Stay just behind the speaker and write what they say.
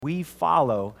We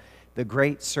follow the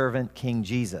great servant King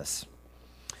Jesus.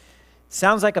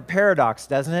 Sounds like a paradox,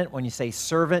 doesn't it, when you say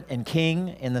servant and king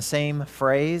in the same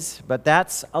phrase? But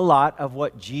that's a lot of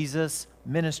what Jesus'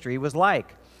 ministry was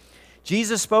like.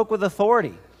 Jesus spoke with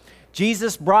authority.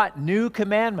 Jesus brought new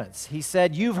commandments. He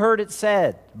said, "You've heard it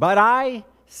said, but I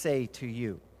say to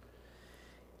you."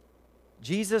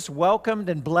 Jesus welcomed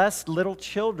and blessed little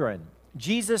children.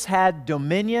 Jesus had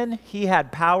dominion. He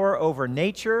had power over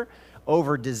nature,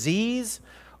 over disease,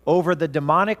 over the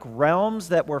demonic realms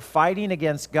that were fighting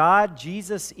against God.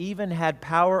 Jesus even had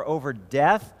power over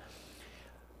death.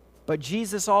 But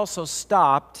Jesus also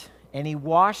stopped and he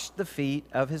washed the feet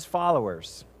of his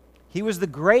followers. He was the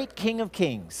great King of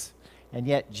Kings, and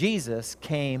yet Jesus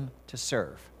came to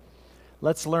serve.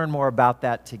 Let's learn more about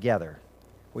that together.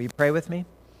 Will you pray with me?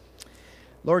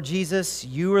 Lord Jesus,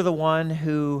 you are the one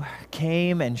who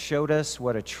came and showed us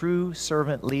what a true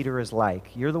servant leader is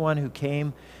like. You're the one who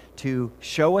came to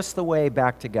show us the way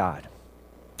back to God.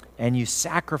 And you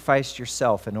sacrificed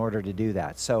yourself in order to do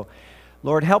that. So,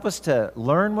 Lord, help us to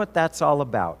learn what that's all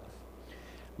about.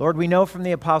 Lord, we know from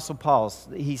the Apostle Paul,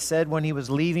 he said when he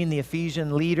was leaving the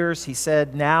Ephesian leaders, he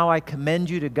said, "Now I commend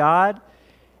you to God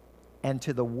and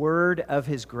to the word of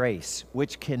his grace,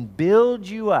 which can build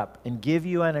you up and give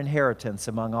you an inheritance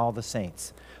among all the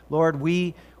saints." Lord,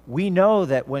 we know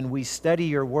that when we study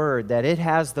your word, that it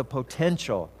has the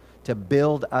potential to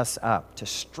build us up, to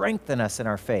strengthen us in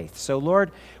our faith. So,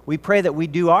 Lord, we pray that we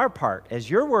do our part. As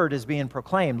your word is being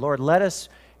proclaimed, Lord, let us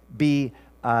be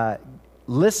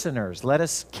listeners. Let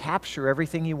us capture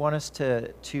everything you want us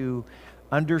to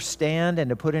understand and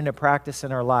to put into practice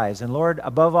in our lives. And Lord,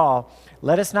 above all,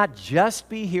 let us not just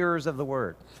be hearers of the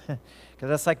word. Because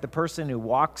that's like the person who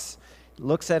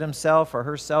looks at himself or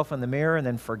herself in the mirror and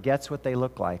then forgets what they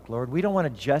look like. Lord, we don't want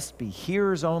to just be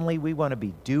hearers only. We want to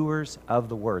be doers of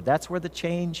the word. That's where the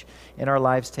change in our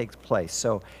lives takes place.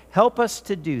 So help us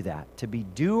to do that, to be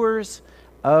doers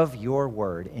of your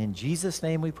word. In Jesus'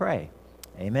 name we pray.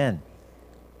 Amen.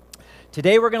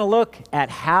 Today we're going to look at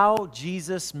how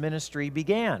Jesus' ministry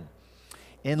began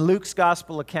in Luke's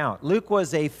gospel account. Luke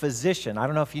was a physician. I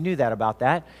don't know if you knew that about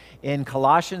that. In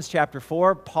Colossians chapter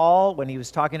 4, Paul, when he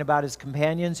was talking about his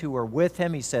companions who were with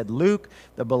him, he said, "Luke,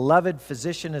 the beloved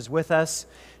physician, is with us."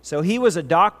 So he was a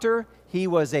doctor. He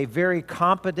was a very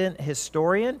competent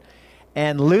historian.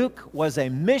 And Luke was a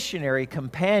missionary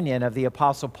companion of the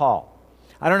Apostle Paul.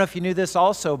 I don't know if you knew this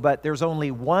also, but there's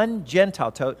only one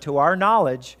Gentile, to our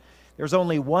knowledge, there's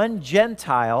only one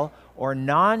Gentile or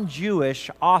non-Jewish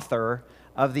author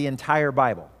of the entire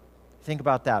Bible. Think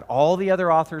about that. All the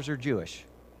other authors are Jewish,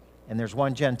 and there's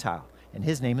one Gentile, and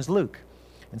his name is Luke.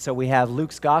 And so we have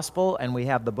Luke's Gospel, and we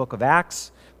have the book of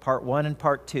Acts, part 1 and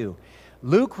part 2.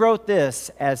 Luke wrote this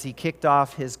as he kicked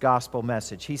off his gospel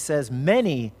message. He says,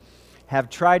 "Many have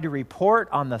tried to report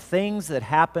on the things that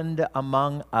happened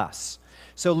among us."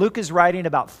 So Luke is writing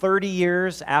about 30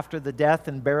 years after the death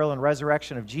and burial and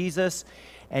resurrection of Jesus,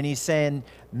 and he's saying,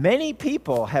 many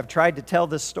people have tried to tell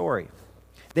this story.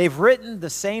 They've written the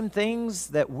same things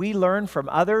that we learn from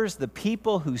others, the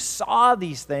people who saw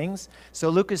these things. So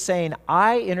Luke is saying,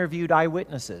 I interviewed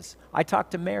eyewitnesses. I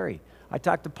talked to Mary. I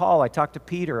talked to Paul. I talked to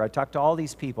Peter. I talked to all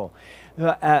these people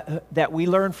that we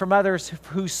learned from others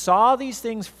who saw these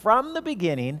things from the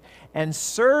beginning and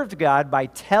served God by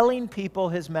telling people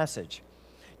his message.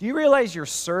 Do you realize you're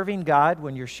serving God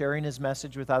when you're sharing his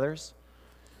message with others?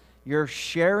 You're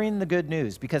sharing the good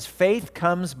news because faith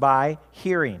comes by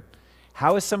hearing.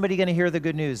 How is somebody going to hear the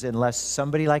good news unless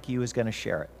somebody like you is going to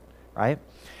share it, right?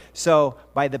 So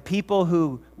by the people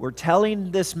who were telling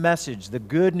this message, the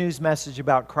good news message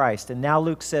about Christ, and now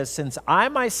Luke says, since I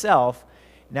myself,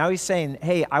 now he's saying,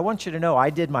 hey, I want you to know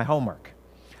I did my homework.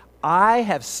 I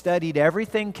have studied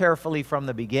everything carefully from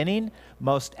the beginning.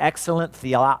 Most excellent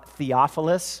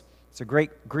Theophilus. It's a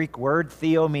great Greek word.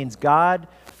 Theo means God.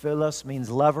 Philos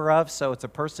means lover of. So it's a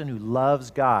person who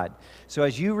loves God. So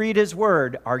as you read his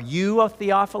word, are you a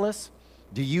Theophilus?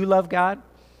 Do you love God?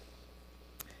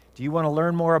 Do you want to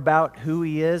learn more about who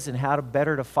he is and how to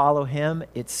better to follow him?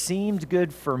 It seemed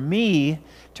good for me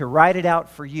to write it out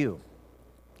for you.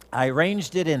 I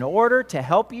arranged it in order to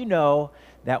help you know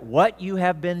that what you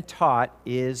have been taught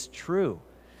is true.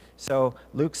 So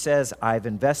Luke says, I've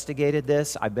investigated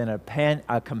this. I've been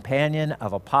a companion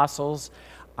of apostles.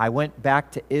 I went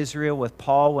back to Israel with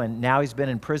Paul when now he's been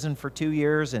in prison for 2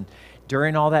 years. And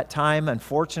during all that time,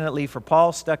 unfortunately for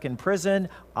Paul, stuck in prison,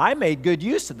 I made good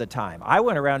use of the time. I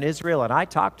went around Israel and I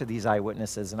talked to these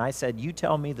eyewitnesses and I said, you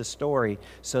tell me the story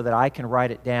so that I can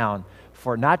write it down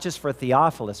for not just for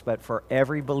Theophilus, but for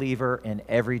every believer in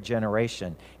every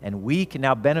generation. And we can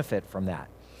now benefit from that.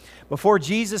 Before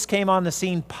Jesus came on the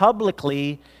scene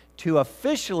publicly to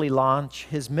officially launch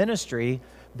his ministry,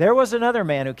 there was another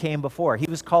man who came before. He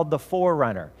was called the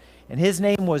Forerunner, and his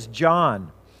name was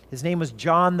John. His name was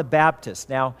John the Baptist.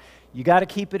 Now, you got to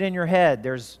keep it in your head.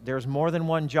 There's more than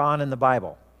one John in the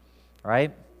Bible,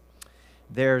 right?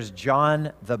 There's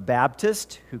John the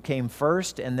Baptist, who came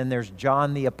first, and then there's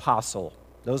John the Apostle.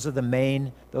 Those are the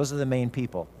main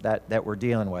people that we're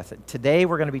dealing with. Today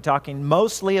we're going to be talking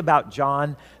mostly about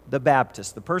John the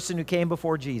Baptist, the person who came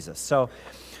before Jesus. So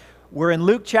we're in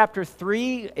Luke chapter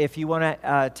 3. If you want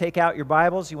to take out your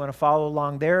Bibles, you want to follow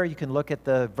along there, you can look at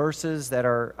the verses that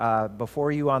are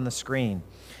before you on the screen.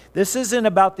 This isn't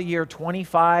about the year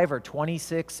 25 or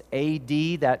 26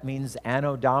 AD. That means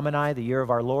Anno Domini, the year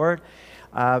of our Lord.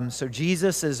 So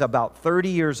Jesus is about 30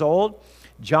 years old.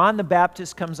 John the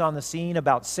Baptist comes on the scene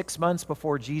about 6 months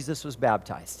before Jesus was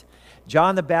baptized.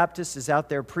 John the Baptist is out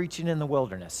there preaching in the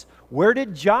wilderness. Where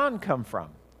did John come from?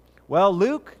 Well,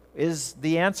 Luke is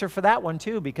the answer for that one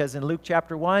too, because in Luke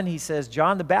chapter 1, he says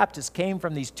John the Baptist came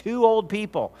from these two old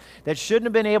people that shouldn't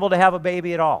have been able to have a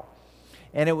baby at all.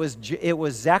 And it was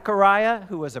Zechariah,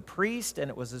 who was a priest,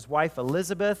 and it was his wife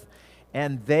Elizabeth,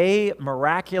 and they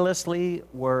miraculously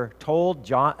were told,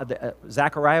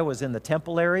 Zechariah was in the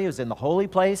temple area, he was in the holy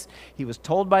place. He was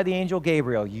told by the angel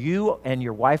Gabriel, you and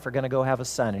your wife are going to go have a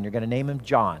son, and you're going to name him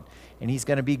John, and he's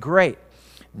going to be great.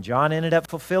 And John ended up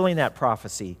fulfilling that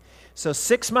prophecy. So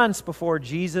 6 months before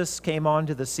Jesus came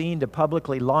onto the scene to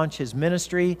publicly launch his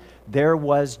ministry, there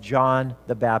was John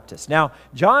the Baptist. Now,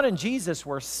 John and Jesus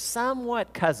were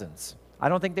somewhat cousins. I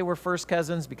don't think they were first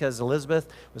cousins because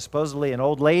Elizabeth was supposedly an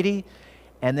old lady.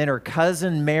 And then her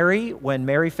cousin Mary, when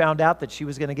Mary found out that she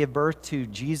was going to give birth to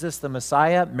Jesus the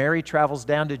Messiah, Mary travels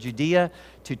down to Judea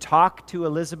to talk to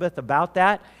Elizabeth about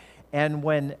that. And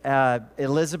when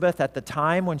Elizabeth, at the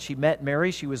time when she met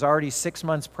Mary, she was already 6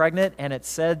 months pregnant, and it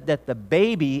said that the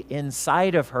baby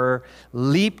inside of her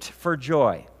leaped for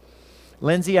joy.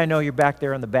 Lindsay, I know you're back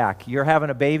there in the back. You're having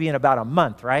a baby in about a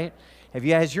month, right?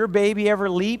 Has your baby ever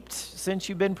leaped since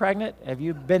you've been pregnant? Have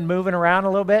you been moving around a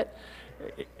little bit?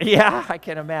 Yeah, I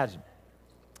can imagine.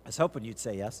 I was hoping you'd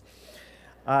say yes.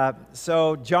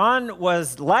 So John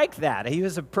was like that. He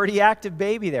was a pretty active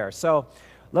baby there. So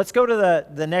let's go to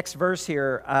the next verse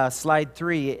here, slide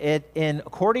 3.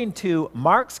 According to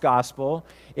Mark's gospel,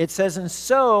 it says,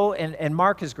 and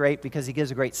Mark is great because he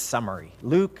gives a great summary.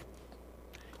 Luke,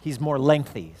 he's more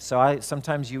lengthy. So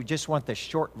sometimes you just want the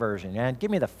short version. And give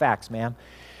me the facts, ma'am.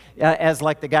 As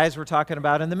like the guys were talking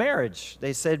about in the marriage.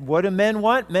 They said, what do men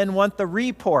want? Men want the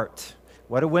report.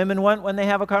 What do women want when they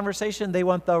have a conversation? They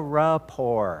want the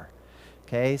rapport.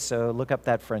 Okay, so look up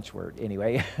that French word.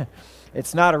 Anyway,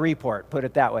 it's not a report, put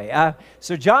it that way.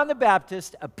 So John the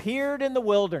Baptist appeared in the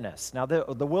wilderness. Now,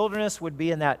 the wilderness would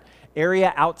be in that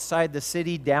area outside the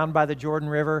city, down by the Jordan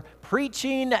River,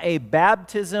 preaching a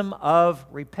baptism of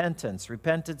repentance.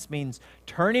 Repentance means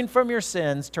turning from your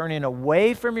sins, turning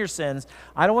away from your sins.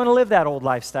 I don't want to live that old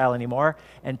lifestyle anymore,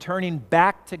 and turning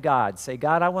back to God. Say,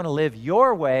 God, I want to live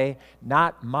your way,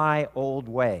 not my old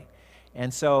way.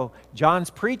 And so John's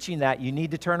preaching that you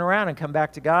need to turn around and come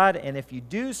back to God, and if you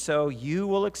do so, you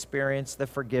will experience the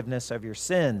forgiveness of your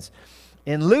sins.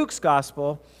 In Luke's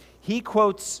gospel, he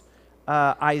quotes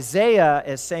Isaiah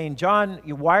as saying, John,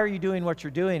 why are you doing what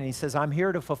you're doing? And he says, I'm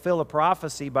here to fulfill a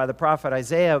prophecy by the prophet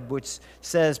Isaiah, which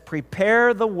says,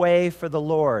 prepare the way for the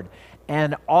Lord,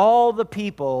 and all the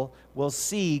people will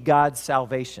see God's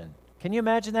salvation. Can you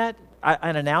imagine that?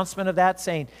 An announcement of that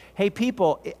saying, hey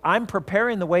people, I'm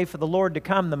preparing the way for the Lord to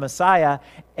come, the Messiah,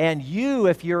 and you,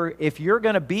 if you're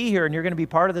going to be here and you're going to be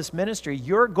part of this ministry,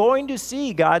 you're going to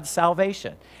see God's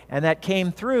salvation. And that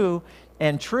came through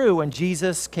and true when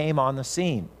Jesus came on the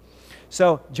scene.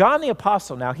 So John the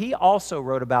Apostle, now he also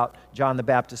wrote about John the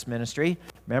Baptist ministry.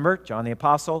 Remember, John the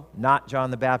Apostle, not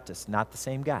John the Baptist, not the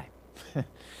same guy.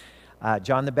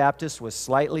 John the Baptist was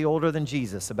slightly older than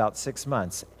Jesus, about 6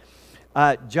 months.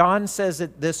 John says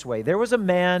it this way. There was a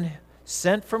man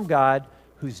sent from God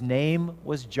whose name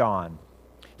was John.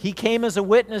 He came as a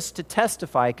witness to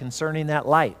testify concerning that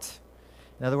light.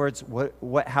 In other words,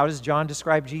 how does John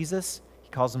describe Jesus? He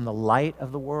calls him the light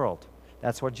of the world.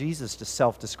 That's what Jesus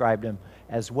self-described him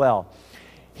as well.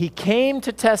 He came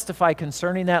to testify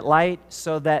concerning that light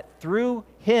so that through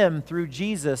him, through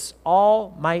Jesus,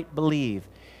 all might believe.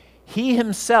 He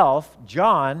himself,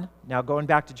 John, now going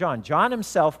back to John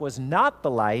himself was not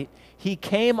the light. He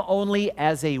came only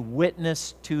as a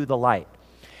witness to the light.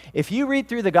 If you read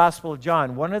through the Gospel of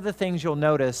John, one of the things you'll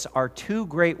notice are two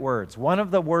great words. One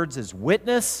of the words is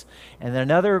witness, and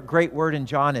another great word in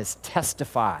John is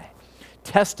testify.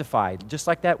 Testify, just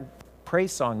like that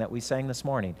praise song that we sang this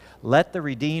morning. Let the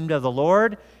redeemed of the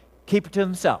Lord keep it to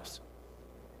themselves.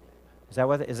 Is that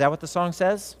what the song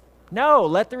says? No,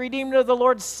 let the redeemed of the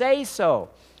Lord say so.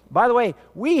 By the way,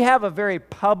 we have a very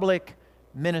public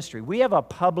ministry. We have a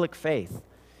public faith.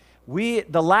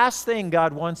 The last thing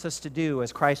God wants us to do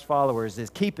as Christ followers is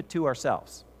keep it to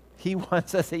ourselves. He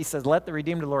says, let the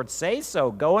redeemed of the Lord say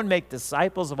so. Go and make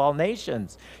disciples of all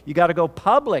nations. You got to go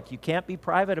public. You can't be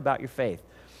private about your faith.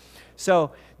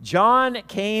 So John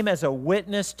came as a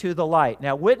witness to the light.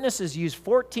 Now, witness is used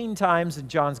 14 times in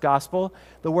John's gospel.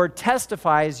 The word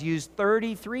testify is used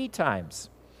 33 times.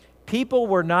 People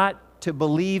were not to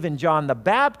believe in John the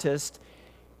Baptist.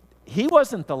 He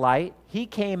wasn't the light. He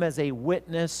came as a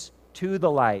witness to the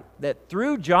light. That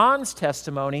through John's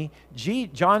testimony,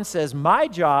 John says, my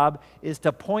job is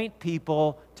to point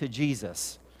people to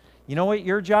Jesus. You know what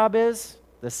your job is?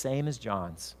 The same as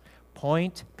John's.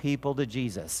 Point people to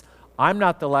Jesus. I'm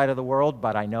not the light of the world,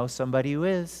 but I know somebody who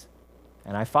is,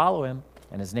 and I follow him,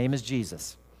 and his name is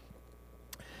Jesus.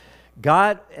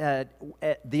 God,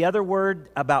 the other word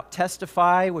about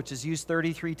testify, which is used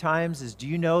 33 times, is do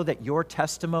you know that your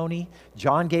testimony,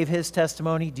 John gave his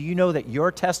testimony, do you know that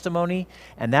your testimony,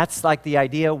 and that's like the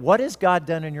idea, what has God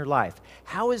done in your life?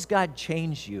 How has God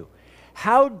changed you?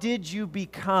 How did you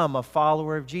become a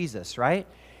follower of Jesus, right?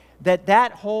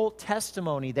 That whole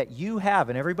testimony that you have,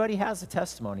 and everybody has a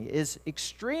testimony, is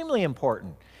extremely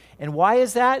important. And why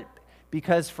is that?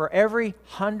 Because for every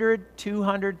 100,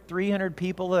 200, 300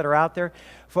 people that are out there,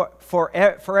 for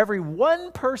every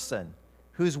one person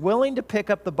who's willing to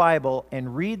pick up the Bible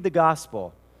and read the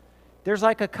gospel, there's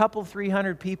like a couple,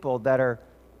 300 people that are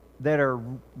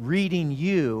reading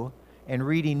you and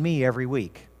reading me every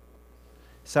week.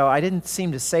 So I didn't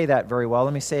seem to say that very well.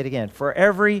 Let me say it again. For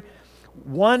every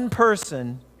one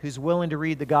person who's willing to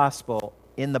read the gospel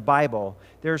in the Bible,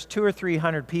 there's 200 or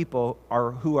 300 people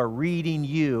who are reading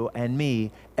you and me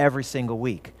every single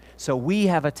week. So we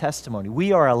have a testimony.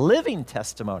 We are a living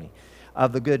testimony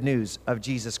of the good news of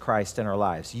Jesus Christ in our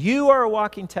lives. You are a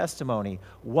walking testimony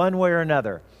one way or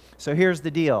another. So here's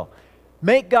the deal.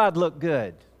 Make God look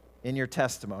good in your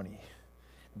testimony.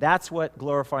 That's what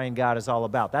glorifying God is all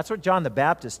about. That's what John the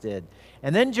Baptist did.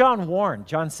 And then John warned.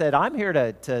 John said, I'm here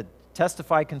to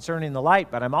testify concerning the light,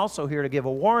 but I'm also here to give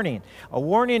a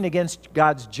warning against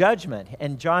God's judgment.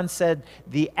 And John said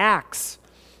the axe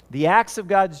of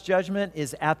God's judgment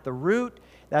is at the root.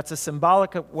 That's a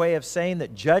symbolic way of saying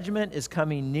that judgment is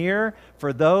coming near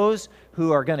for those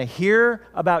who are going to hear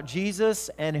about Jesus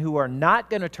and who are not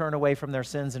going to turn away from their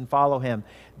sins and follow him.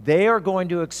 They are going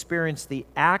to experience the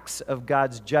axe of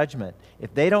God's judgment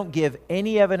if they don't give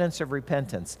any evidence of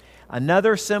repentance.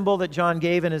 Another symbol that John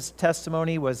gave in his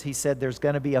testimony was he said there's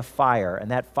going to be a fire,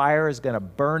 and that fire is going to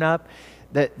burn up,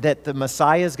 that the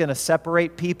Messiah is going to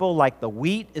separate people like the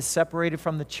wheat is separated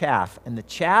from the chaff. And the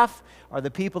chaff are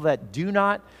the people that do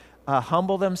not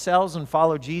humble themselves and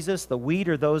follow Jesus. The wheat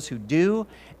are those who do.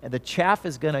 And the chaff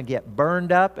is going to get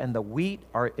burned up, and the wheat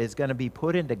is going to be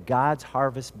put into God's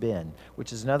harvest bin,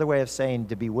 which is another way of saying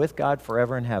to be with God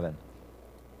forever in heaven.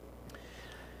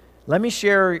 Let me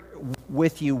share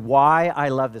with you why I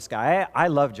love this guy. I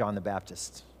love John the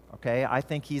Baptist. Okay, I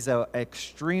think he's an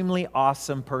extremely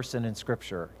awesome person in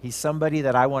Scripture. He's somebody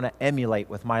that I want to emulate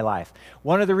with my life.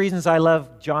 One of the reasons I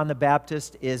love John the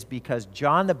Baptist is because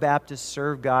John the Baptist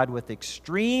served God with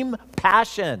extreme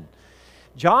passion.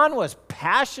 John was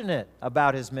passionate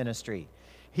about his ministry.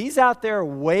 He's out there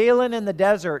wailing in the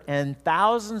desert, and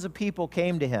thousands of people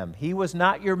came to him. He was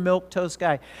not your milquetoast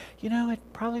guy. You know,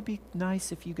 it'd probably be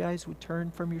nice if you guys would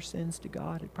turn from your sins to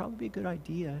God. It'd probably be a good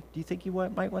idea. Do you think you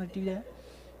might want to do that?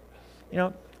 You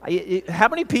know, how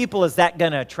many people is that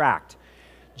going to attract?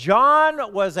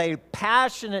 John was a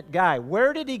passionate guy.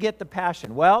 Where did he get the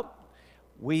passion? Well,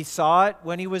 we saw it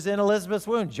when he was in Elizabeth's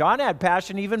womb. John had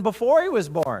passion even before he was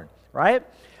born, right?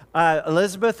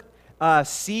 Elizabeth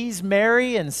sees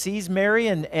Mary and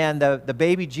the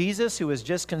baby Jesus who was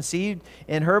just conceived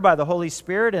in her by the Holy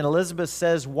Spirit. And Elizabeth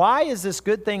says, why has this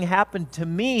good thing happened to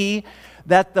me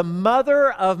that the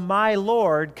mother of my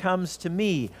Lord comes to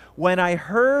me? When I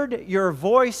heard your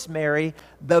voice, Mary,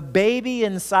 the baby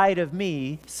inside of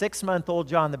me, 6-month-old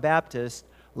John the Baptist,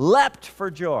 leapt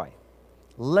for joy.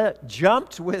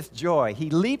 Jumped with joy. He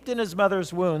leaped in his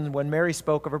mother's womb when Mary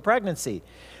spoke of her pregnancy.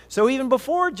 So even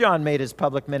before John made his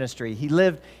public ministry, he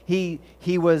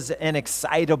was an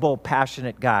excitable,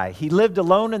 passionate guy. He lived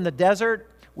alone in the desert.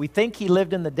 We think he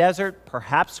lived in the desert,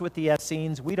 perhaps with the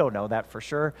Essenes. We don't know that for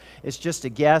sure. It's just a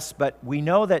guess, but we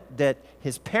know that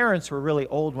his parents were really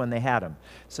old when they had him.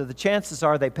 So the chances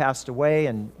are they passed away,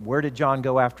 and where did John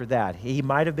go after that? He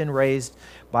might have been raised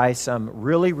by some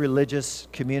really religious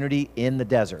community in the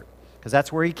desert, because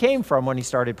that's where he came from when he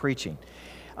started preaching.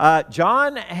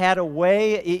 John had a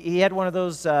way, he had one of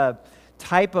those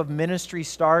type of ministry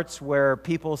starts where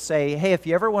people say, hey, if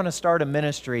you ever want to start a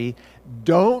ministry,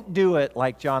 don't do it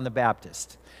like John the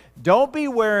Baptist. Don't be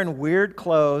wearing weird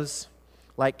clothes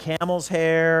like camel's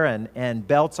hair and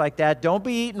belts like that. Don't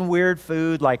be eating weird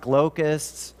food like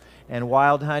locusts and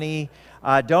wild honey.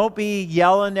 Don't be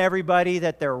yelling at everybody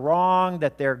that they're wrong,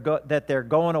 that they're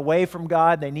going away from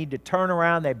God. They need to turn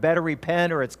around. They better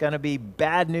repent, or it's going to be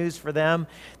bad news for them.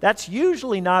 That's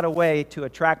usually not a way to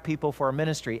attract people for a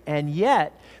ministry. And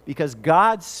yet, because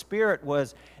God's Spirit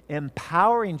was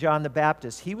empowering John the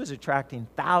Baptist, he was attracting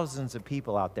thousands of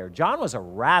people out there. John was a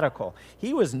radical.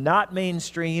 He was not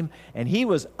mainstream, and he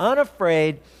was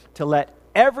unafraid to let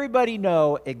everybody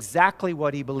know exactly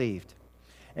what he believed.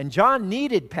 And John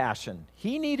needed passion.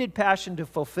 He needed passion to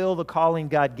fulfill the calling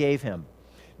God gave him.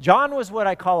 John was what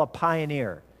I call a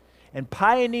pioneer. And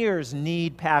pioneers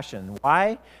need passion.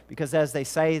 Why? Because as they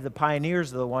say, the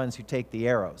pioneers are the ones who take the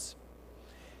arrows.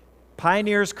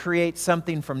 Pioneers create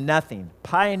something from nothing.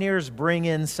 Pioneers bring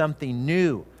in something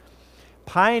new.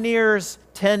 Pioneers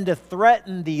tend to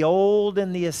threaten the old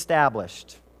and the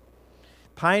established.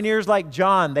 Pioneers like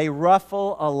John, they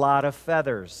ruffle a lot of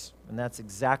feathers. And that's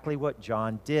exactly what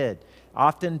John did.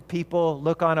 Often people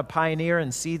look on a pioneer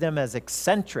and see them as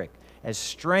eccentric, as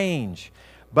strange.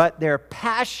 But their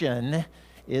passion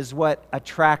is what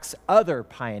attracts other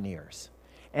pioneers.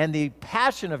 And the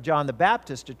passion of John the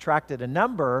Baptist attracted a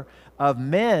number of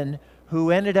men who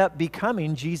ended up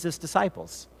becoming Jesus'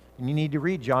 disciples. And you need to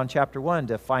read John chapter 1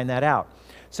 to find that out.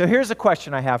 So here's a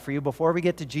question I have for you before we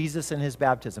get to Jesus and his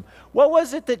baptism. What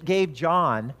was it that gave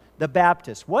John the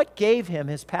Baptist? What gave him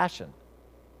his passion?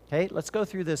 Okay, let's go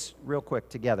through this real quick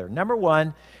together. Number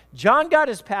one, John got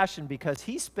his passion because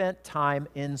he spent time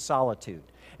in solitude.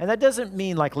 And that doesn't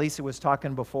mean, like Lisa was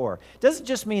talking before, it doesn't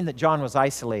just mean that John was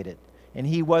isolated and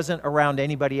he wasn't around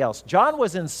anybody else. John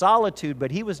was in solitude,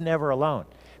 but he was never alone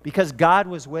because God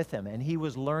was with him and he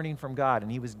was learning from God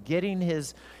and he was getting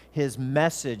his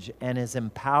message and his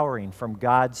empowering from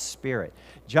God's Spirit.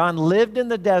 John lived in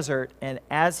the desert, and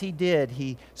as he did,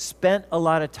 he spent a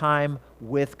lot of time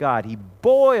with God. He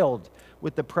boiled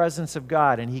with the presence of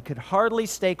God, and he could hardly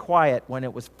stay quiet when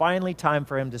it was finally time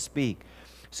for him to speak.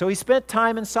 So he spent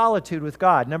time in solitude with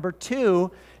God. Number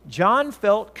two, John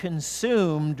felt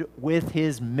consumed with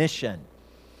his mission.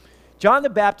 John the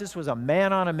Baptist was a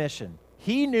man on a mission.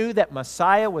 He knew that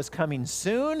Messiah was coming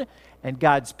soon, and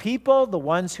God's people, the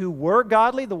ones who were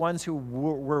godly, the ones who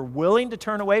were willing to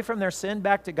turn away from their sin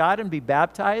back to God and be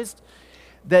baptized,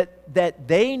 that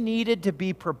they needed to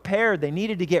be prepared. They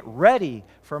needed to get ready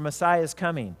for Messiah's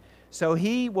coming. So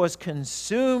he was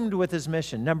consumed with his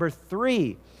mission. Number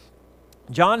three,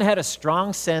 John had a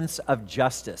strong sense of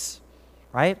justice,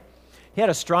 right? He had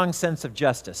a strong sense of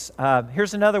justice.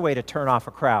 Here's another way to turn off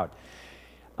a crowd.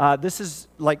 This is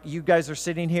like you guys are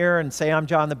sitting here and say, I'm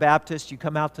John the Baptist. You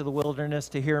come out to the wilderness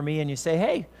to hear me and you say,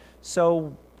 hey,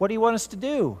 so what do you want us to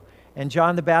do? And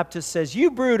John the Baptist says, you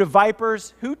brood of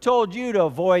vipers, who told you to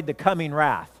avoid the coming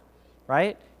wrath?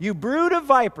 Right? You brood of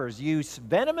vipers, you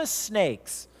venomous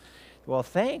snakes. Well,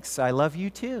 thanks. I love you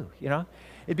too, you know.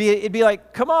 It'd be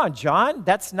like, come on, John,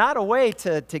 that's not a way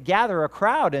to gather a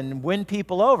crowd and win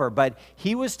people over. But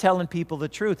he was telling people the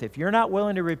truth. If you're not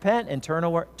willing to repent and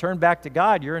turn back to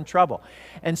God, you're in trouble.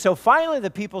 And so finally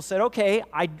the people said, okay,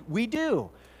 we do.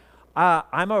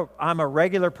 I'm a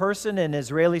regular person in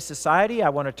Israeli society. I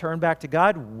want to turn back to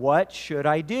God. What should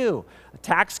I do?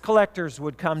 Tax collectors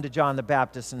would come to John the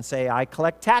Baptist and say, I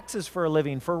collect taxes for a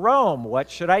living for Rome. What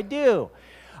should I do?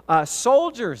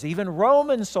 Soldiers, even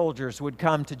Roman soldiers, would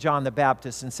come to John the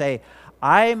Baptist and say,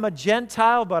 I'm a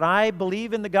Gentile, but I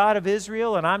believe in the God of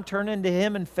Israel, and I'm turning to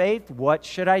him in faith. What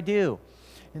should I do?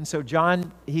 And so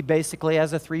John, he basically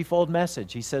has a threefold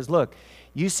message. He says, look,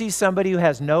 you see somebody who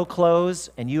has no clothes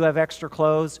and you have extra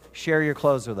clothes, share your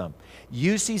clothes with them.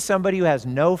 You see somebody who has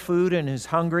no food and who's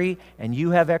hungry and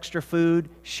you have extra food,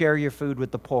 share your food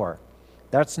with the poor.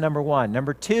 That's number one.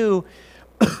 Number two,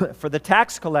 for the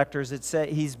tax collectors,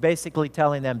 he's basically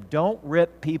telling them, don't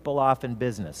rip people off in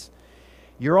business.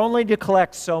 You're only to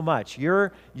collect so much.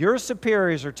 Your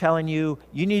superiors are telling you,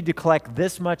 you need to collect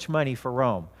this much money for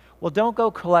Rome. Well, don't go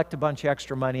collect a bunch of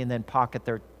extra money and then pocket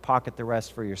the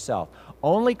rest for yourself.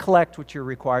 Only collect what you're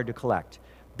required to collect.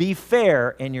 Be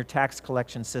fair in your tax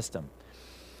collection system.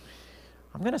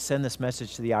 I'm going to send this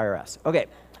message to the IRS. Okay,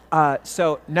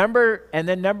 so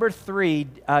number 3,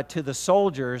 to the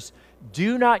soldiers,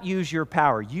 do not use your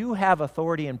power. You have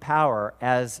authority and power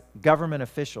as government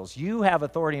officials. You have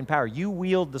authority and power. You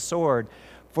wield the sword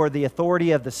for the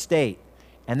authority of the state.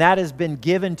 And that has been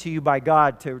given to you by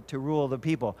God to rule the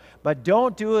people. But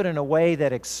don't do it in a way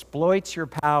that exploits your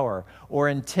power or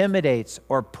intimidates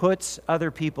or puts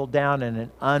other people down in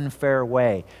an unfair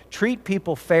way. Treat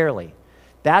people fairly.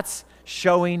 That's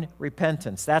showing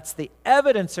repentance. That's the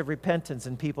evidence of repentance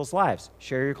in people's lives.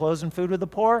 Share your clothes and food with the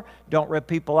poor. Don't rip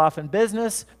people off in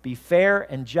business. Be fair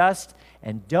and just.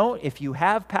 And don't, if you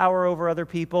have power over other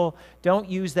people, don't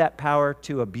use that power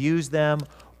to abuse them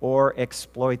or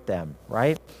exploit them,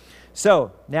 right?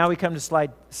 So now we come to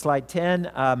slide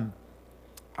 10.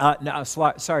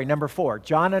 Number 4.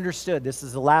 John understood. This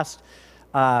is the last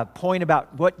point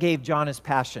about what gave John his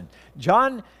passion.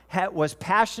 John was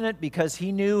passionate because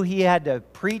he knew he had to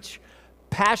preach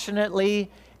passionately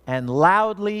and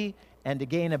loudly and to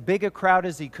gain a big a crowd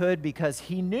as he could because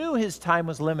he knew his time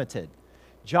was limited.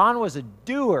 John was a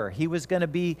doer. He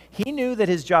knew that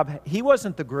his job, he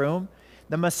wasn't the groom.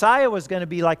 The Messiah was going to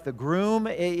be like the groom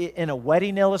in a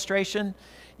wedding illustration,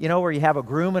 you know, where you have a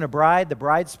groom and a bride. The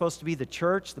bride's supposed to be the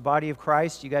church, the body of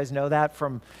Christ. You guys know that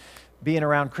from being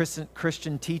around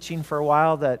Christian teaching for a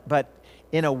while. But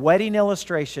in a wedding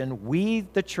illustration, we,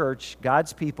 the church,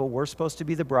 God's people, we're supposed to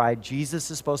be the bride.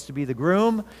 Jesus is supposed to be the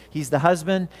groom. He's the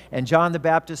husband. And John the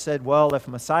Baptist said, well, if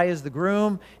Messiah is the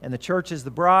groom and the church is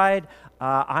the bride,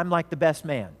 I'm like the best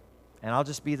man. And I'll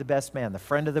just be the best man, the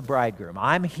friend of the bridegroom.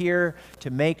 I'm here to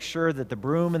make sure that the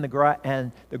groom and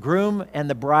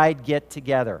the bride get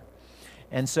together.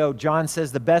 And so John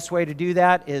says the best way to do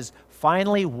that is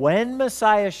finally when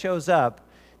Messiah shows up,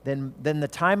 then the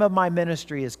time of my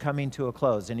ministry is coming to a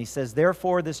close. And he says,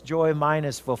 therefore, this joy of mine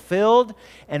is fulfilled.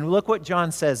 And look what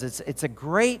John says. It's a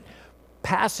great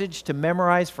passage to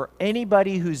memorize for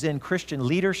anybody who's in Christian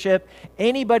leadership,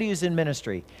 anybody who's in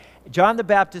ministry. John the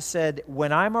Baptist said,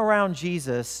 when I'm around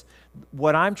Jesus,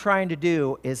 what I'm trying to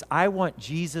do is I want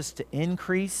Jesus to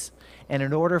increase. And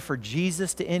in order for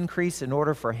Jesus to increase, in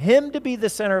order for him to be the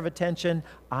center of attention,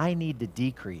 I need to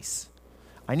decrease.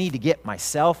 I need to get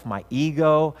myself, my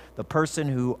ego, the person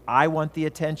who I want the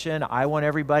attention. I want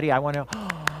everybody. I want to,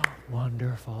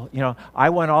 wonderful. You know,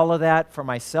 I want all of that for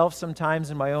myself sometimes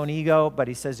in my own ego. But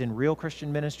he says in real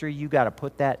Christian ministry, you got to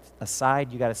put that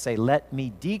aside. You got to say, let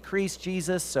me decrease,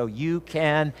 Jesus, so you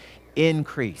can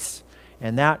increase.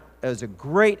 And that is a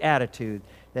great attitude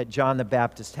that John the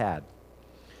Baptist had.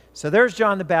 So there's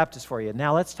John the Baptist for you.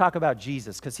 Now let's talk about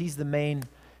Jesus, because he's the main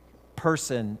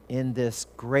person in this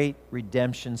great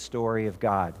redemption story of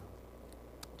God.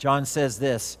 John says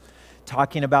this,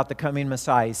 talking about the coming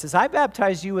Messiah. He says, I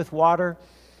baptize you with water,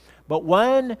 but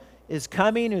one is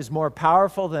coming who's more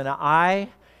powerful than I.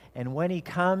 And when he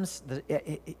comes,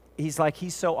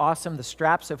 he's so awesome, the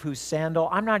straps of whose sandal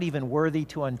I'm not even worthy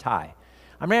to untie.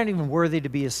 I'm not even worthy to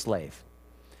be his slave.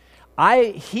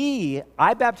 I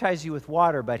baptize you with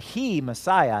water, but he,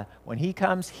 Messiah, when he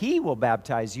comes, he will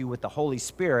baptize you with the Holy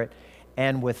Spirit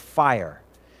and with fire.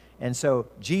 And so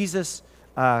Jesus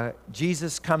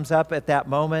comes up at that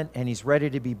moment, and he's ready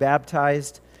to be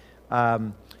baptized.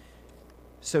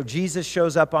 So Jesus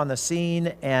shows up on the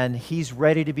scene, and he's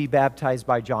ready to be baptized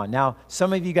by John. Now,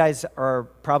 some of you guys are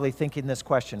probably thinking this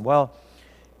question. Well,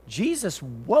 Jesus,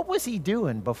 what was he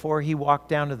doing before he walked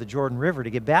down to the Jordan River to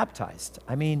get baptized?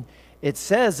 I mean, it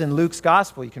says in Luke's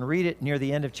gospel, you can read it near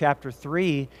the end of chapter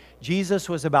 3, Jesus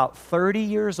was about 30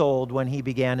 years old when he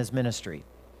began his ministry.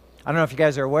 I don't know if you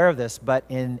guys are aware of this, but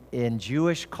in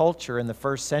Jewish culture in the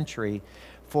first century,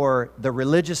 for the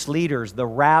religious leaders, the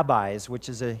rabbis, which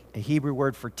is a Hebrew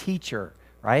word for teacher,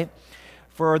 right?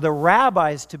 For the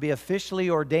rabbis to be officially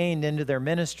ordained into their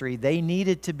ministry, they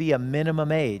needed to be a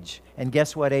minimum age. And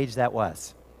guess what age that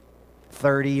was?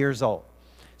 30 years old.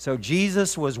 So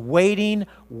Jesus was waiting,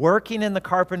 working in the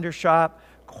carpenter shop,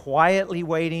 quietly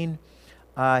waiting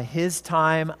his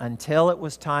time until it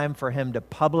was time for him to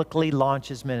publicly launch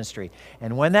his ministry.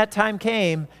 And when that time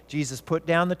came, Jesus put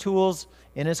down the tools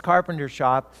in his carpenter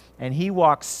shop, and he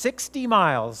walked 60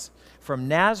 miles from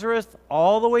Nazareth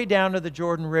all the way down to the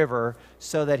Jordan River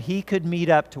so that he could meet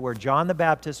up to where John the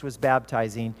Baptist was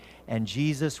baptizing, and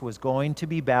Jesus was going to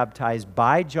be baptized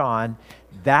by John.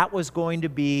 That was going to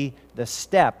be the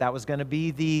step. That was going to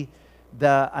be the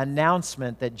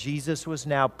announcement that Jesus was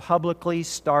now publicly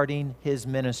starting his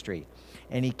ministry.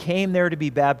 And he came there to be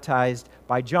baptized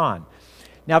by John.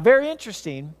 Now, very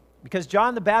interesting, because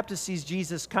John the Baptist sees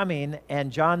Jesus coming,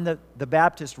 and John the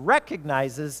Baptist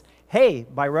recognizes, hey,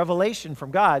 by revelation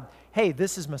from God, hey,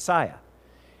 this is Messiah.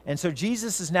 And so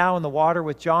Jesus is now in the water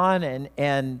with John,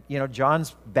 and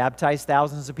John's baptized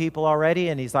thousands of people already,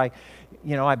 and he's like,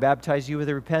 I baptize you with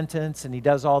repentance, and he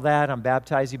does all that. I'm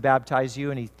baptize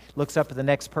you, and he looks up at the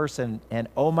next person, and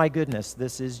oh my goodness,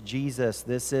 this is Jesus.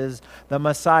 This is the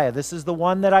Messiah. This is the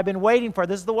one that I've been waiting for.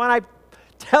 This is the one I'm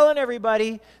telling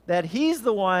everybody that he's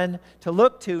the one to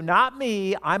look to, not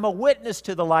me. I'm a witness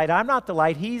to the light. I'm not the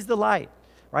light. He's the light.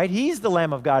 Right? He's the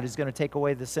Lamb of God who's going to take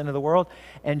away the sin of the world.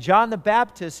 And John the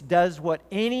Baptist does what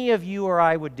any of you or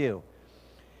I would do.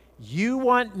 You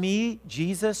want me,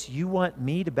 Jesus, you want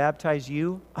me to baptize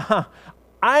you?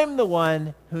 I'm the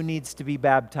one who needs to be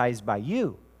baptized by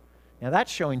you. Now that's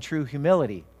showing true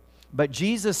humility. But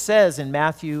Jesus says in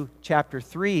Matthew chapter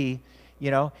 3,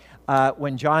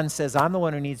 when John says, I'm the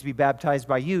one who needs to be baptized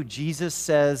by you, Jesus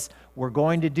says, we're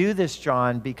going to do this,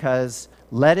 John, because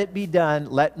let it be done.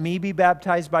 Let me be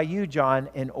baptized by you, John,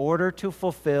 in order to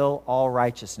fulfill all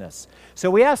righteousness.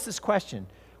 So we ask this question,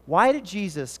 why did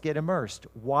Jesus get immersed?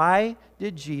 Why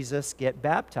did Jesus get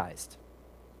baptized?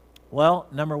 Well,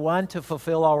 number one, to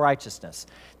fulfill all righteousness,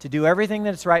 to do everything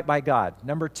that's right by God.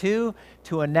 Number two,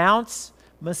 to announce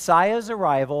Messiah's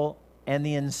arrival and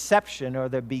the inception or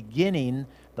the beginning,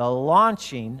 the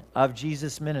launching of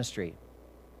Jesus' ministry.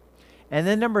 And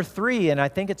then number three, and I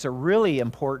think it's a really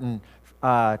important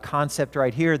concept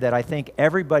right here that I think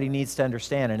everybody needs to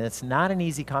understand, and it's not an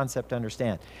easy concept to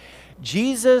understand.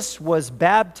 Jesus was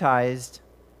baptized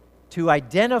to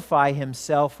identify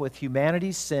himself with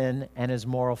humanity's sin and his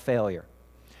moral failure.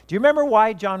 Do you remember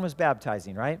why John was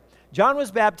baptizing, right? John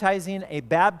was baptizing a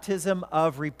baptism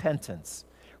of repentance.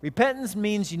 Repentance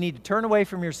means you need to turn away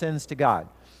from your sins to God.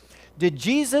 Did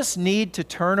Jesus need to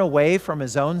turn away from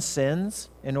his own sins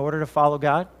in order to follow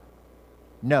God?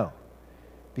 No,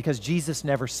 because Jesus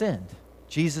never sinned.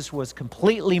 Jesus was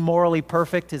completely morally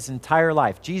perfect his entire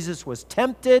life. Jesus was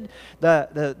tempted.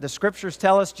 The scriptures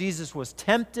tell us Jesus was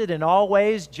tempted in all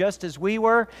ways just as we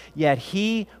were, yet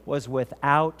he was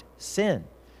without sin.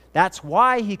 That's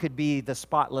why he could be the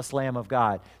spotless Lamb of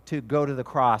God to go to the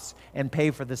cross and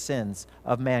pay for the sins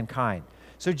of mankind.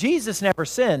 So Jesus never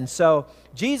sinned. So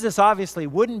Jesus obviously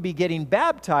wouldn't be getting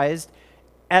baptized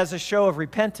as a show of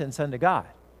repentance unto God.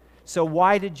 So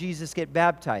why did Jesus get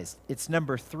baptized? It's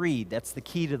number three. That's the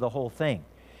key to the whole thing.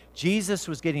 Jesus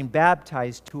was getting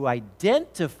baptized to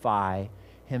identify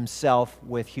himself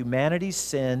with humanity's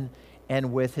sin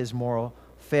and with his moral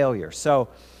failure. So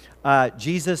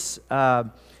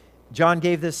John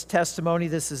gave this testimony.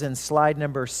 This is in slide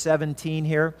number 17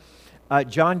 here.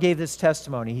 John gave this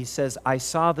testimony. He says, I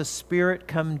saw the Spirit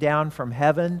come down from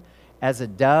heaven as a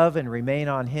dove and remain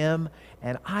on him,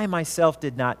 and I myself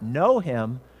did not know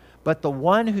him, but the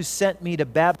one who sent me to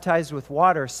baptize with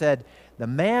water said, the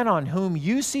man on whom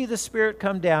you see the Spirit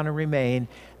come down and remain,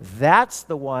 that's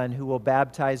the one who will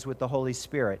baptize with the Holy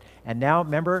Spirit. And now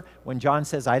remember when John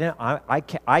says,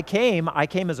 I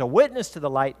came as a witness to the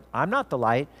light. I'm not the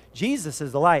light. Jesus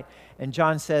is the light. And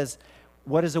John says,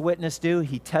 what does a witness do?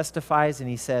 He testifies and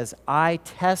he says, I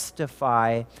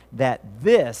testify that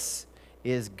this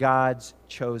is God's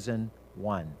chosen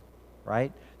one,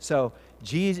 right? So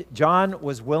John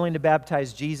was willing to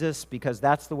baptize Jesus because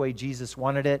that's the way Jesus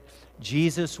wanted it.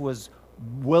 Jesus was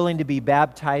willing to be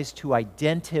baptized to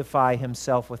identify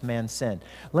himself with man's sin.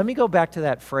 Let me go back to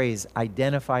that phrase,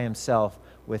 identify himself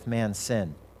with man's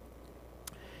sin.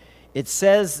 It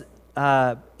says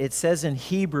in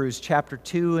Hebrews chapter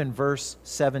 2 and verse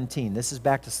 17. This is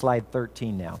back to slide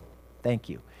 13 now. Thank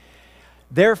you.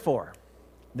 Therefore,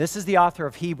 this is the author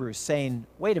of Hebrews saying,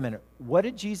 wait a minute, what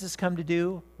did Jesus come to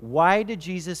do? Why did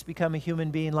Jesus become a human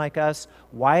being like us?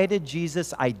 Why did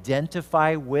Jesus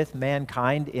identify with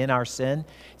mankind in our sin?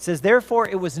 It says, therefore,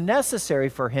 it was necessary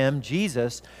for him,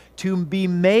 Jesus, to be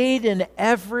made in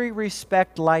every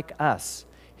respect like us,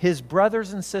 his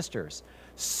brothers and sisters,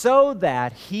 so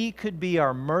that he could be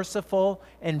our merciful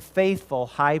and faithful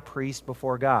high priest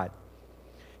before God.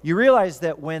 You realize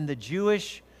that when the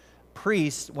Jewish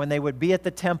priests, when they would be at the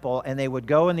temple and they would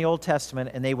go in the Old Testament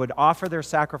and they would offer their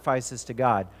sacrifices to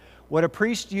God, what a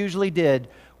priest usually did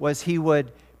was he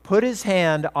would put his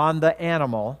hand on the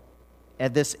animal,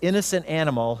 at this innocent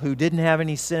animal who didn't have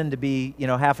any sin to be,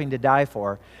 having to die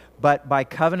for, but by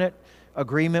covenant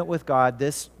agreement with God,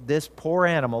 this poor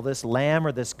animal, this lamb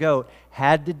or this goat,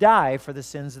 had to die for the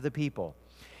sins of the people.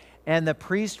 And the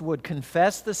priest would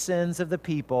confess the sins of the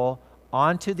people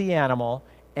onto the animal,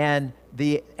 and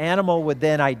the animal would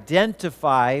then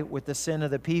identify with the sin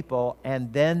of the people,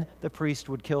 and then the priest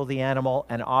would kill the animal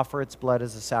and offer its blood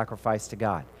as a sacrifice to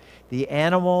God. The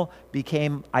animal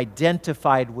became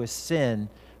identified with sin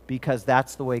because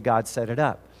that's the way God set it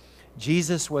up.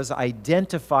 Jesus was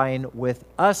identifying with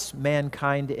us,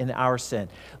 mankind, in our sin.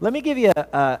 Let me give you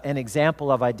an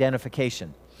example of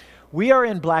identification. We are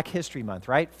in Black History Month,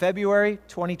 right? February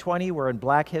 2020, we're in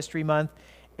Black History Month.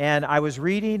 And I was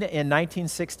reading in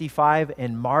 1965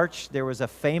 in March, there was a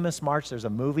famous march. There's a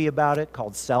movie about it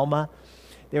called Selma.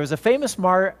 There was a famous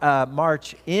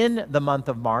march in the month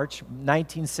of March,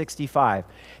 1965.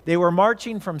 They were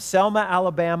marching from Selma,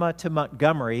 Alabama to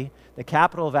Montgomery, the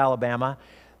capital of Alabama.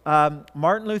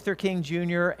 Martin Luther King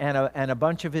Jr. and a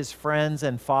bunch of his friends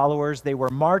and followers, they were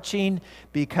marching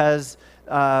because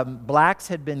blacks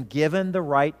had been given the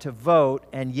right to vote,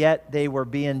 and yet they were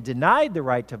being denied the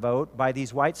right to vote by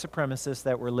these white supremacists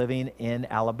that were living in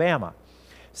Alabama.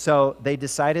 So they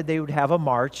decided they would have a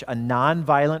march, a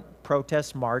nonviolent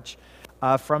protest march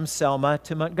from Selma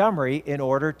to Montgomery in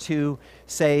order to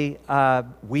say,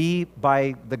 we,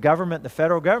 by the government, the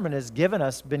federal government has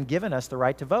been given us the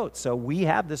right to vote. So we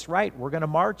have this right. We're going to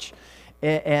march,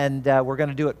 and we're going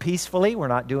to do it peacefully. We're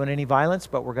not doing any violence,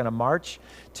 but we're going to march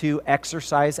to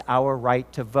exercise our right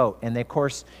to vote. And of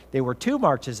course, there were two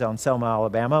marches on Selma,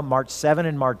 Alabama, March 7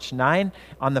 and March 9.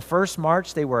 On the first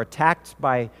march, they were attacked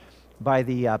by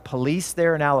the police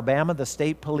there in Alabama, the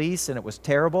state police, and it was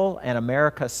terrible, and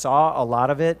America saw a lot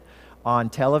of it on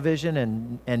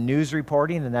television and news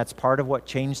reporting, and that's part of what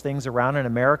changed things around in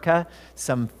America.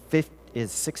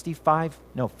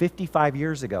 55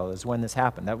 years ago is when this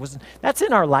happened. That's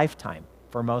in our lifetime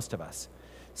for most of us.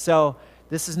 So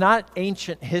this is not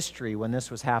ancient history when this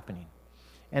was happening.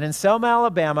 And in Selma,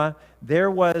 Alabama, there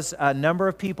was a number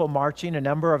of people marching, a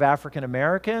number of African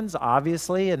Americans,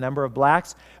 obviously, a number of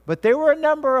blacks, but there were a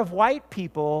number of white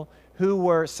people who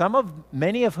were,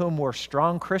 many of whom were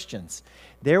strong Christians.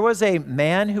 There was a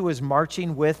man who was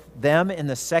marching with them in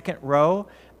the second row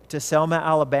to Selma,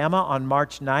 Alabama on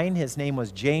March 9. His name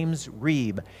was James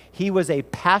Reeb. He was a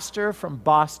pastor from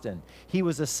Boston. He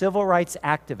was a civil rights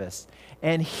activist.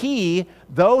 And he,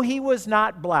 though he was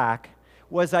not black,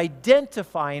 was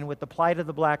identifying with the plight of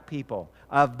the black people,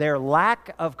 of their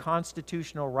lack of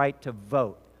constitutional right to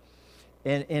vote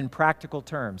in practical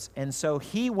terms. And so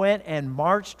he went and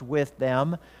marched with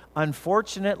them.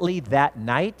 Unfortunately, that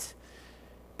night,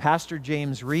 Pastor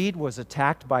James Reeb was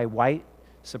attacked by white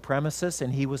supremacists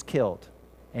and he was killed.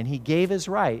 And he gave his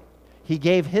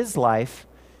life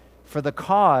for the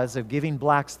cause of giving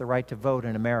blacks the right to vote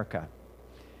in America.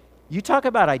 You talk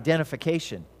about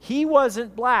identification. He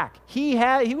wasn't black. He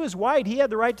was white. He had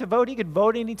the right to vote. He could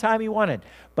vote anytime he wanted.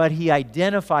 But he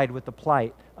identified with the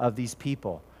plight of these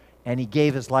people, and he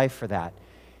gave his life for that.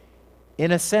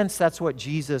 In a sense, that's what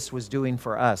Jesus was doing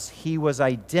for us. He was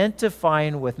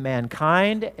identifying with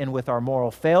mankind and with our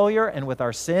moral failure and with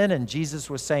our sin, and Jesus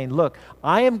was saying, look,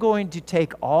 I am going to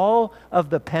take all of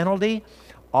the penalty,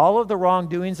 all of the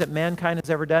wrongdoings that mankind has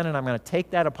ever done, and I'm going to take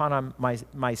that upon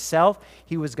myself.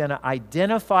 He was going to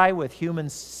identify with human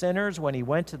sinners when he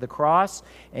went to the cross,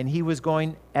 and he was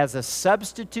going, as a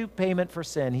substitute payment for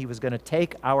sin, he was going to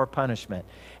take our punishment.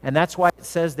 And that's why it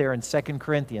says there in 2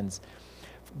 Corinthians,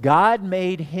 God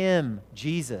made him,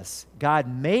 Jesus, God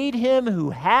made him who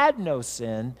had no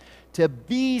sin to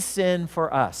be sin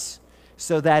for us,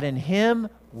 so that in him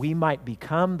we might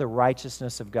become the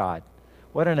righteousness of God.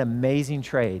 What an amazing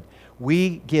trade.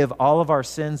 We give all of our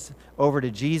sins over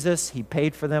to Jesus. He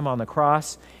paid for them on the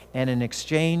cross. And in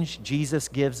exchange, Jesus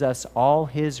gives us all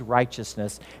his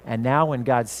righteousness. And now when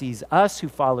God sees us who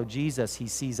follow Jesus, he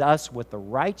sees us with the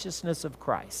righteousness of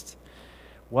Christ.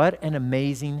 What an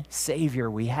amazing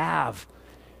Savior we have.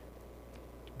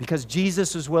 Because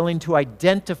Jesus was willing to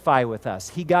identify with us.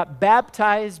 He got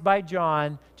baptized by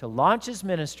John to launch his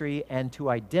ministry and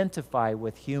to identify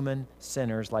with human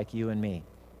sinners like you and me.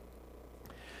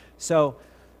 So,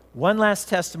 one last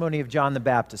testimony of John the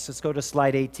Baptist. Let's go to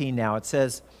slide 18 now. It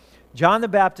says, John the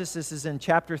Baptist, this is in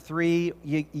chapter 3.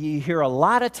 You hear a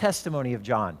lot of testimony of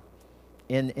John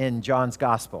in John's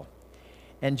gospel.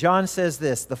 And John says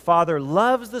this, the Father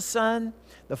loves the Son.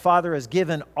 The Father has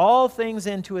given all things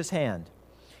into his hand.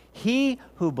 He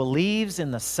who believes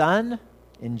in the Son,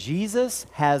 in Jesus,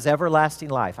 has everlasting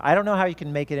life. I don't know how you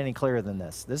can make it any clearer than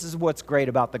this. This is what's great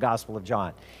about the Gospel of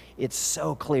John. It's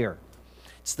so clear.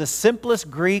 It's the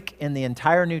simplest Greek in the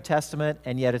entire New Testament,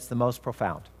 and yet it's the most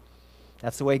profound.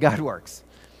 That's the way God works.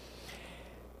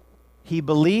 He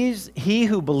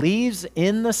who believes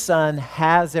in the Son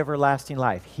has everlasting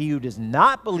life. He who does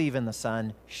not believe in the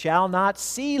Son shall not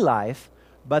see life,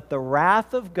 but the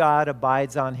wrath of God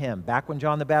abides on him. Back when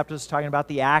John the Baptist was talking about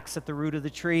the axe at the root of the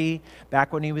tree,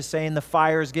 back when he was saying the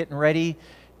fire is getting ready,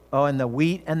 and the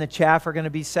wheat and the chaff are going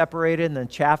to be separated, and the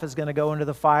chaff is going to go into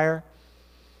the fire.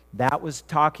 That was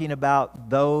talking about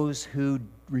those who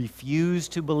refuse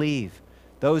to believe,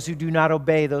 those who do not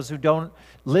obey, those who don't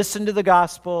listen to the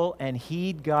gospel and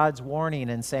heed God's warning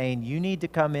and saying, you need to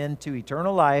come into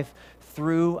eternal life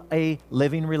through a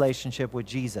living relationship with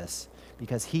Jesus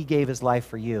because he gave his life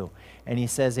for you. And he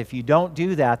says, if you don't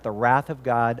do that, the wrath of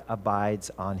God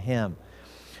abides on him.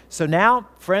 So now,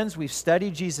 friends, we've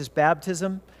studied Jesus'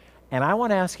 baptism, and I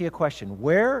want to ask you a question.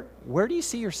 Where do you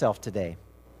see yourself today?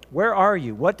 Where are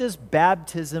you? What does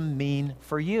baptism mean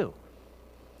for you?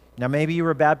 Now, maybe you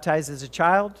were baptized as a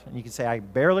child, and you can say, I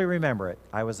barely remember it.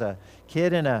 I was a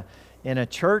kid in a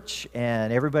church,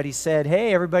 and everybody said,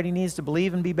 hey, everybody needs to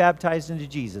believe and be baptized into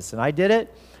Jesus. And I did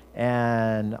it,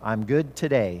 and I'm good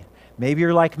today. Maybe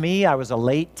you're like me. I was a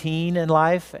late teen in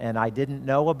life, and I didn't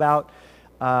know about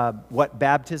what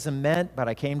baptism meant, but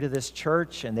I came to this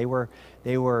church, and they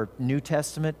were New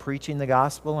Testament preaching the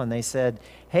gospel, and they said,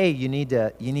 hey, you need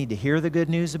to hear the good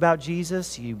news about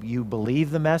Jesus. You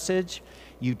believe the message.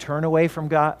 You turn away from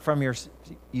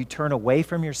you turn away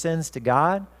from your sins to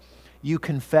God. You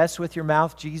confess with your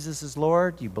mouth Jesus is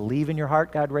Lord. You believe in your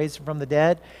heart God raised him from the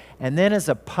dead. And then as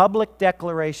a public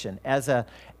declaration, as a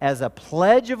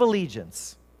pledge of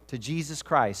allegiance to Jesus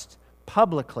Christ,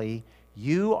 publicly,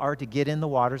 you are to get in the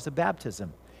waters of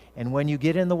baptism. And when you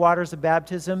get in the waters of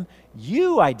baptism,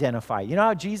 you identify. You know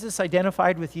how Jesus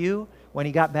identified with you when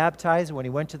he got baptized, when he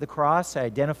went to the cross? He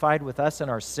identified with us in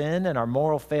our sin and our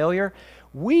moral failure.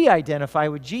 We identify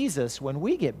with Jesus when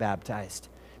we get baptized.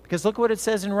 Because look what it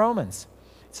says in Romans.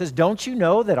 It says, don't you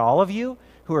know that all of you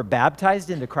who are baptized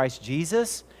into Christ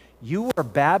Jesus, you were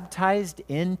baptized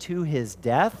into his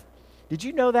death? Did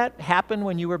you know that happened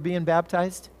when you were being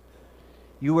baptized?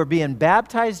 You were being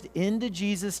baptized into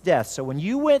Jesus' death. So when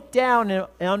you went down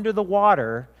under the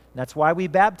water, that's why we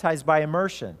baptize by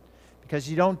immersion, because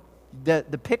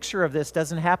the picture of this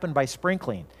doesn't happen by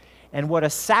sprinkling. And what a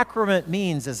sacrament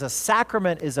means is a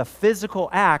sacrament is a physical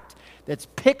act that's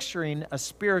picturing a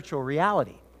spiritual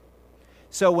reality.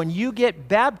 So when you get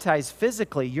baptized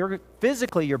physically,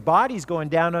 your body's going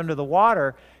down under the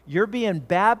water. You're being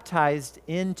baptized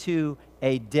into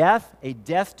a death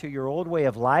to your old way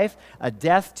of life, a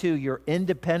death to your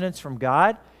independence from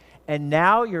God. And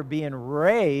now you're being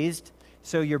raised,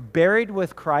 so you're buried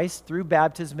with Christ through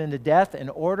baptism into death, in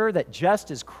order that just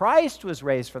as Christ was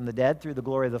raised from the dead through the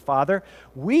glory of the Father,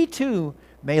 we too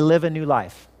may live a new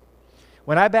life.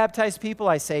 When I baptize people,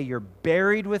 I say, you're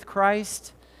buried with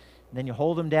Christ. And then you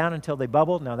hold them down until they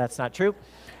bubble. No, that's not true.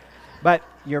 But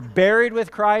you're buried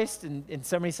with Christ, and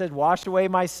somebody said, washed away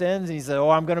my sins. And he said,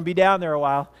 I'm going to be down there a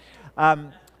while.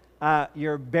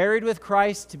 You're buried with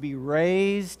Christ to be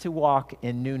raised to walk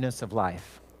in newness of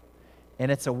life.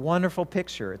 And it's a wonderful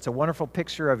picture. It's a wonderful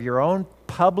picture of your own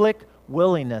public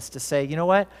willingness to say, you know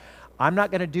what? I'm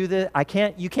not going to do this.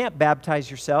 You can't baptize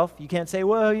yourself. You can't say,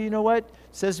 well, you know what? It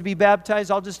says to be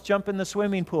baptized, I'll just jump in the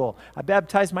swimming pool. I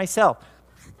baptize myself.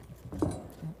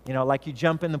 You know, like you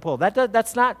jump in the pool.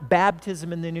 That's not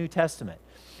baptism in the New Testament.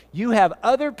 You have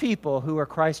other people who are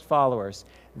Christ followers.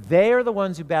 They are the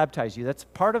ones who baptize you. That's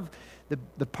part of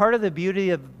the part of the beauty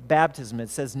of baptism. It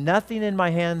says, nothing in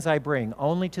my hands I bring,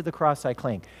 only to the cross I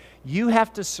cling. You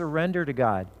have to surrender to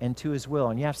God and to his will.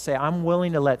 And you have to say, I'm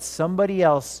willing to let somebody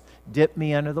else dip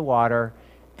me under the water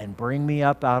and bring me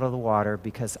up out of the water,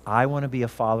 because I want to be a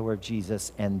follower of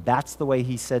Jesus, and that's the way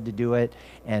he said to do it.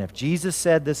 And if Jesus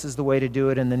said this is the way to do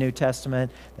it in the New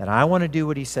Testament, then I want to do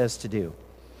what he says to do.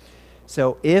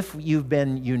 So if you've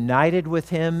been united with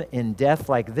him in death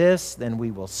like this, then we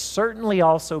will certainly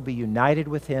also be united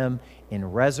with him in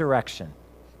resurrection.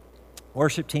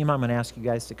 Worship team, I'm going to ask you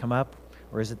guys to come up.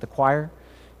 Or is it the choir?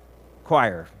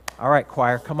 Choir. All right,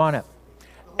 choir, come on up.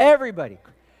 Everybody.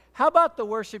 How about the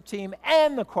worship team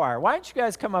and the choir? Why don't you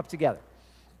guys come up together?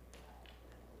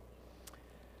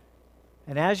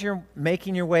 And as you're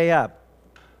making your way up,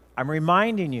 I'm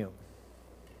reminding you,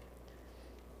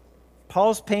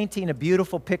 Paul's painting a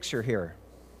beautiful picture here.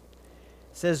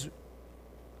 It says,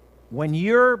 when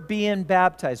you're being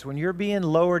baptized, when you're being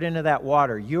lowered into that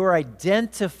water, you're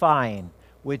identifying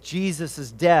with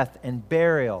Jesus' death and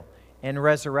burial and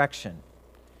resurrection.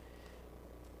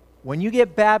 When you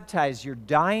get baptized, you're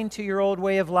dying to your old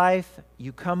way of life.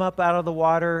 You come up out of the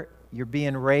water, you're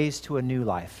being raised to a new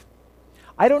life.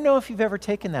 I don't know if you've ever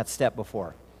taken that step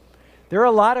before. There are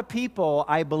a lot of people,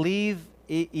 I believe,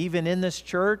 even in this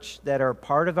church that are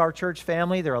part of our church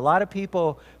family. There are a lot of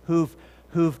people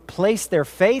who've placed their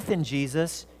faith in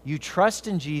Jesus. You trust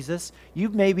in Jesus.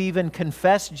 You've maybe even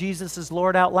confessed Jesus as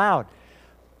Lord out loud.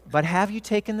 But have you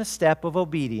taken the step of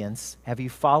obedience? Have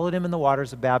you followed him in the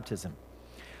waters of baptism?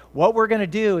 What we're going to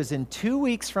do is in 2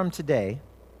 weeks from today,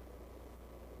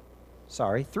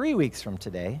 3 weeks from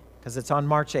today, because it's on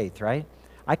March 8th, right?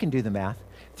 I can do the math.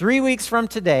 3 weeks from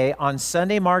today, on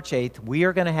Sunday, March 8th, we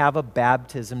are going to have a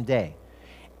baptism day.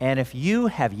 And if you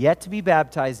have yet to be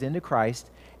baptized into Christ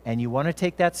and you want to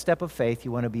take that step of faith,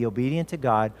 you want to be obedient to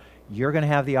God, you're going to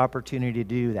have the opportunity to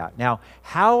do that. Now,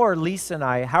 how are Lisa and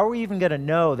I, how are we even going to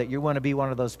know that you want to be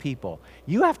one of those people?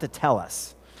 You have to tell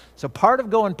us. So part of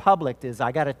going public is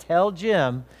I got to tell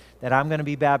Jim that I'm going to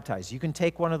be baptized. You can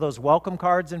take one of those welcome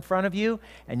cards in front of you,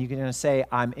 and you're going to say,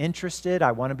 I'm interested,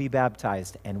 I want to be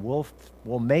baptized, and we'll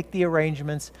make the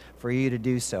arrangements for you to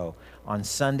do so on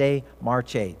Sunday,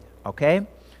 March 8th, okay?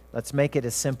 Let's make it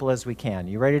as simple as we can.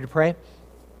 You ready to pray?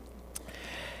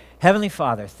 Heavenly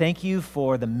Father, thank you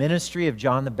for the ministry of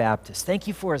John the Baptist. Thank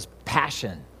you for his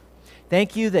passion.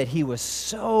 Thank you that he was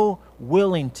so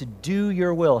willing to do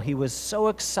your will. He was so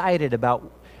excited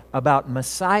about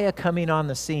Messiah coming on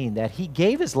the scene that he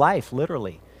gave his life,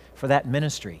 literally, for that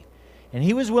ministry. And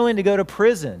he was willing to go to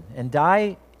prison and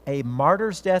die a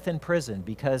martyr's death in prison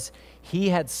because he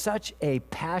had such a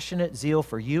passionate zeal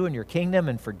for you and your kingdom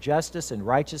and for justice and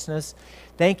righteousness.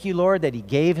 Thank you, Lord, that he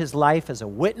gave his life as a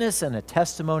witness and a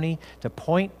testimony to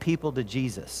point people to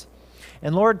Jesus.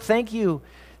 And Lord, thank you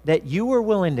that you were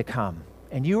willing to come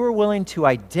and you were willing to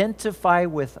identify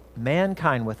with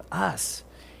mankind, with us,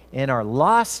 in our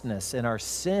lostness, in our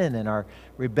sin, in our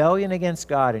rebellion against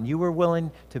God, and you were willing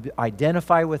to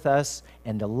identify with us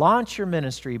and to launch your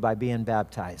ministry by being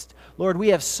baptized. Lord, we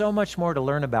have so much more to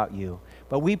learn about you,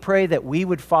 but we pray that we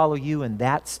would follow you in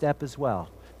that step as well,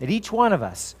 that each one of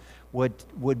us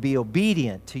would be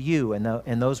obedient to you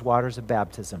in those waters of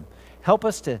baptism. Help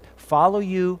us to follow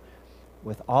you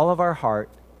with all of our heart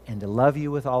and to love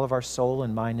you with all of our soul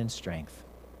and mind and strength.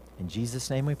 In Jesus'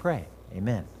 name we pray.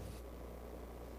 Amen.